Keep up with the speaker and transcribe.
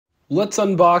Let's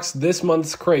unbox this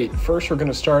month's crate. First, we're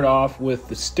going to start off with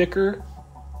the sticker.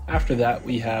 After that,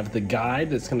 we have the guide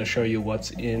that's going to show you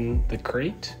what's in the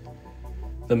crate.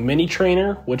 The mini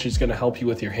trainer, which is going to help you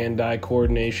with your hand-eye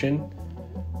coordination.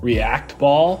 React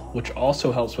ball, which also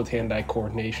helps with hand-eye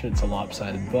coordination. It's a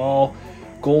lopsided ball.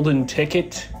 Golden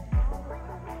ticket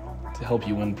to help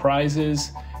you win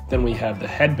prizes. Then we have the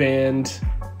headband.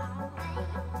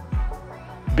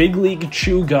 Big League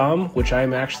Chew Gum, which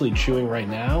I'm actually chewing right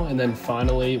now. And then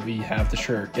finally, we have the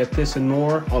shirt. Get this and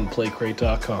more on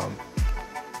playcrate.com.